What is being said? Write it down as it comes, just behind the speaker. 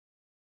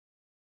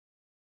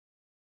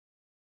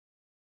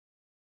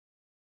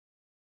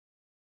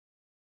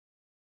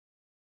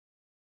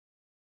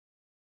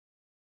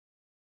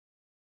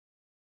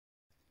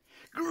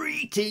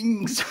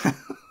Greetings!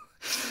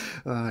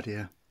 Oh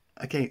dear.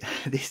 Okay,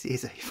 this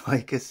is a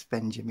Ficus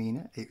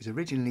Benjamina. It was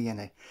originally in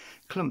a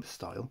clump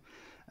style.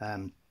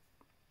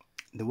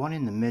 The one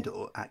in the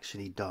middle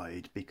actually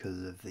died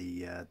because of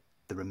the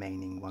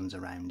remaining ones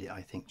around it,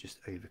 I think, just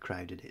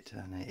overcrowded it,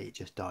 and it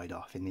just died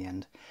off in the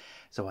end.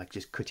 So I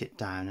just cut it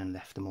down and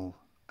left them all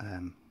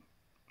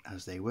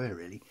as they were,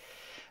 really.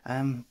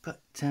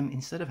 But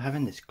instead of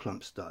having this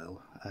clump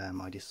style,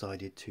 I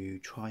decided to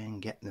try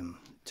and get them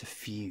to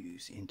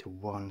fuse into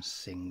one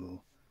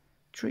single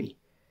tree.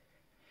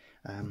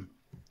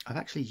 I've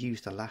actually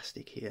used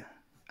elastic here.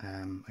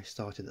 I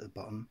started at the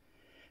bottom,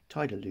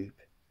 tied a loop,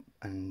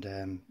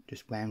 and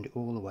just wound it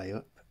all the way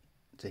up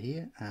to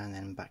here and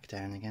then back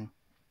down again,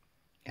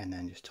 and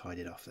then just tied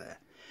it off there,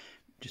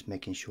 just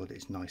making sure that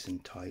it's nice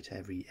and tight.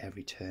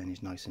 Every turn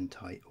is nice and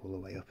tight all the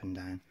way up and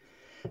down.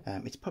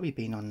 It's probably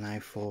been on now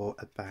for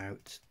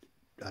about,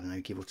 I don't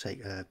know, give or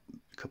take a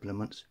couple of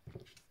months.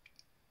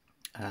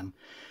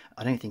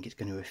 I don't think it's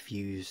going to have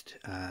fused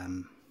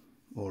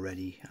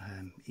already.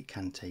 It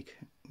can take,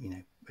 you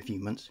know, a few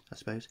months, I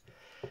suppose.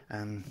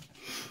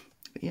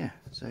 But yeah,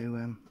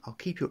 so I'll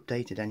keep you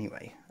updated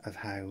anyway of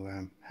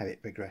how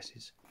it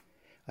progresses.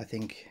 I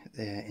think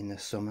in the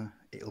summer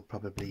it'll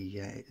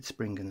probably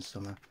spring and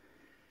summer.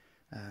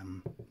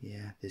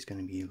 Yeah, there's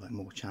going to be like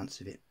more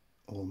chance of it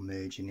all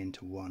merging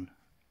into one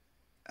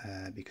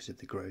because of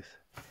the growth.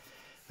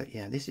 But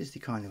yeah, this is the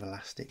kind of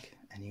elastic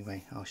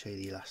anyway. I'll show you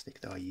the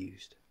elastic that I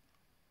used.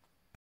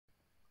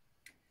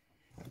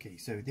 Okay,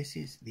 so this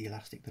is the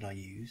elastic that I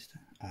used.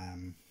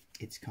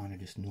 It's kind of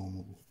just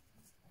normal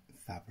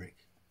fabric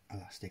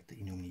elastic that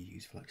you normally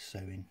use for like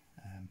sewing.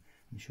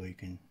 I'm sure you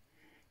can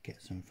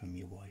get some from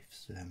your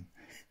wife's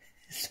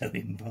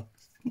sewing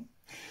box.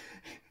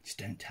 Just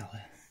don't tell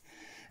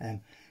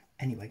her.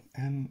 Anyway,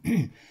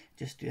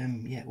 just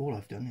yeah, all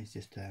I've done is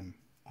just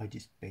I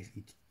just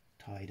basically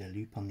tied a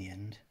loop on the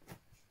end,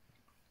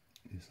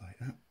 just like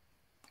that,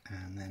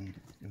 and then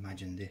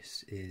imagine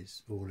this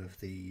is all of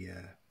the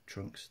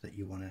trunks that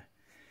you want to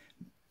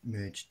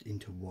merge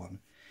into one.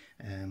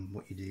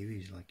 What you do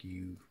is, like,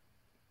 you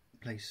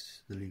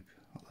place the loop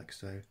like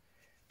so,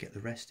 get the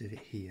rest of it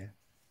here,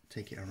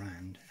 take it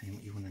around, and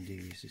what you want to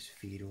do is just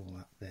feed all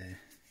that there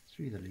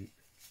through the loop.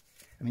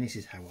 I mean, this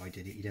is how I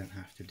did it. You don't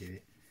have to do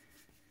it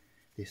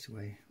this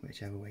way,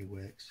 whichever way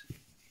works.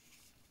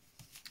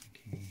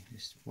 Okay,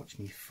 just watch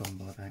me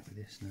fumble about with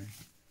this now.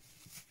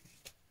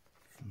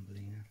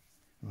 Fumbling.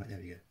 Right, there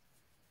we go.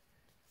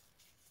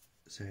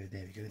 So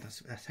there we go.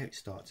 That's how it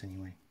starts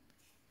anyway.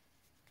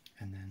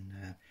 And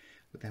then,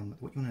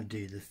 what you want to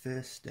do, the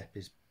first step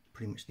is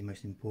pretty much the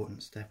most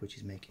important step, which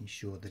is making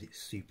sure that it's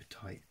super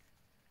tight.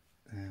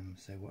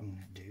 So what I'm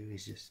going to do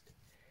is just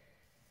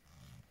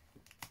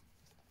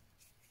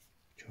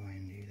try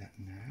and do that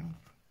now,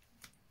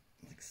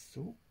 like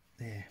so.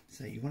 There.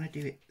 So you want to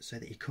do it so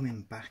that you're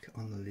coming back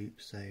on the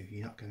loop, so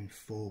you're not going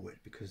forward,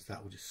 because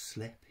that will just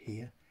slip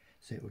here.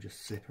 So it will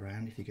just slip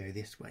around if you go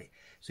this way.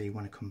 So you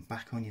want to come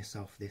back on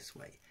yourself this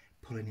way,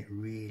 pulling it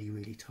really,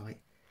 really tight,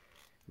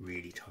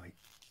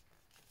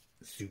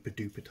 super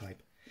duper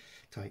tight.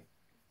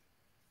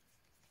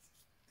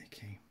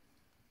 Okay,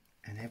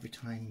 and every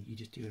time you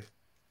just do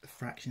a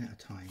fraction at a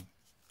time.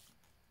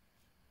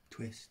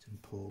 Twist and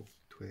pull,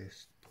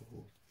 twist,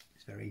 pull.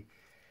 It's very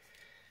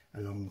a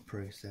long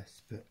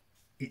process, but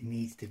it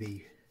needs to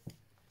be,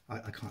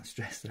 I can't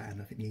stress that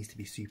enough, it needs to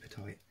be super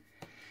tight.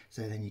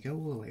 So then you go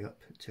all the way up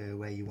to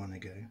where you want to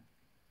go,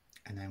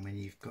 and then when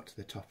you've got to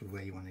the top of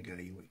where you want to go,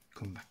 you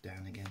come back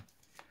down again,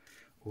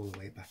 all the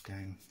way back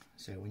down.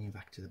 So when you're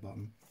back to the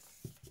bottom,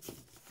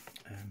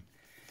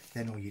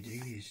 then all you do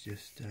is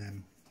just,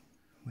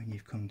 when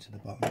you've come to the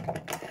bottom,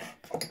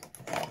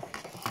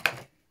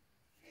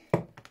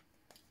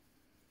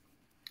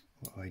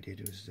 what I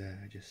did was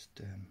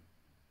just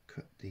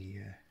cut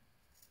the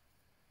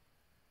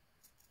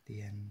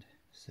end,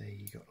 so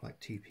you got like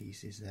two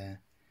pieces there,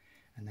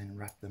 and then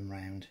wrap them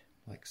round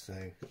like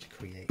so to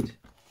create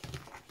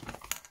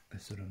a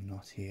sort of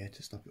knot here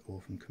to stop it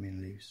all from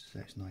coming loose, so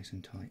it's nice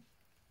and tight.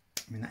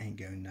 I mean, that ain't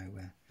going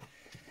nowhere.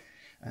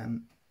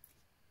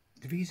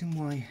 The reason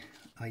why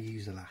I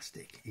use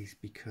elastic is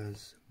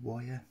because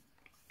wire,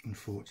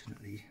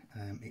 unfortunately,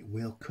 it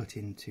will cut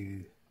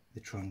into the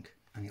trunk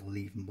and it will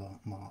leave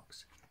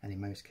marks, and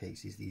in most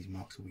cases these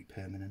marks will be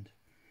permanent.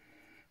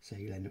 So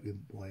you'll end up with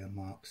wire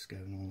marks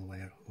going all the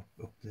way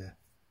up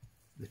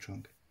the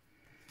trunk.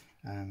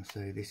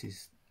 So this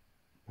is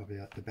probably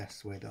like the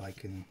best way that I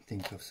can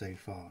think of so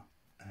far,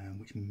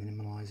 which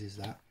minimises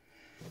that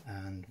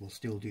and will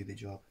still do the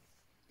job.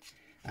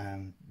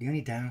 The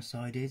only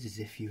downside is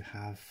if you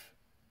have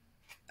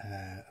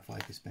a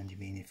Ficus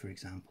Benjamina, for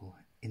example,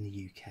 in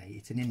the UK,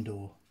 it's an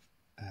indoor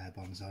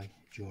bonsai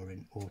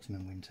during autumn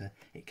and winter.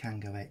 It can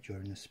go out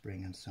during the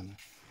spring and summer,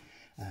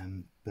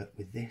 but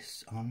with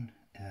this on,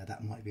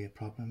 that might be a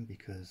problem,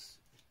 because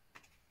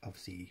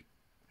obviously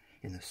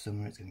in the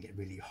summer it's going to get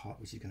really hot,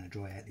 which is going to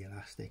dry out the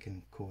elastic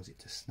and cause it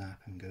to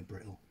snap and go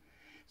brittle.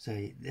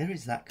 So there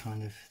is that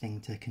kind of thing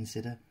to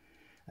consider.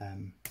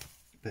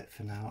 but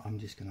for now I'm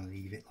just going to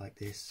leave it like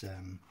this.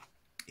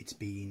 It's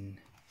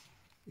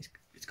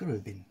got to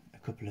have been a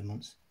couple of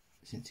months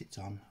since it's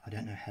on. I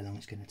don't know how long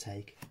it's going to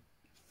take.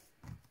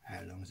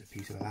 How long is a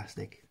piece of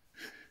elastic?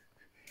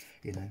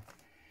 You know,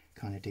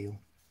 kind of deal.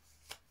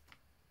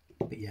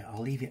 But yeah,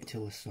 I'll leave it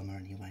till the summer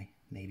anyway,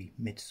 maybe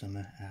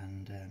midsummer,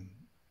 and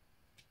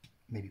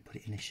maybe put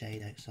it in the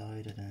shade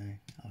outside. I don't know,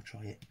 I'll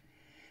try it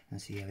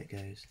and see how it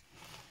goes.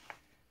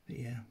 But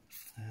yeah,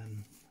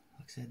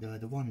 like I said,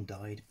 the one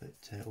died,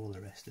 but all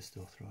the rest are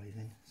still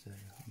thriving. So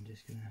I'm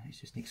just gonna, it's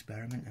just an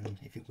experiment, and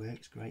if it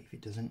works, great. If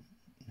it doesn't,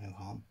 no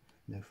harm,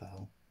 no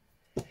foul.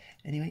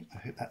 Anyway, I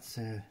hope that's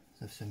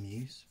of some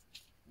use.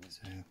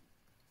 So,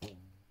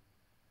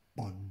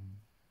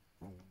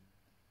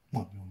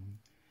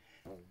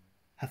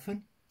 have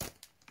fun.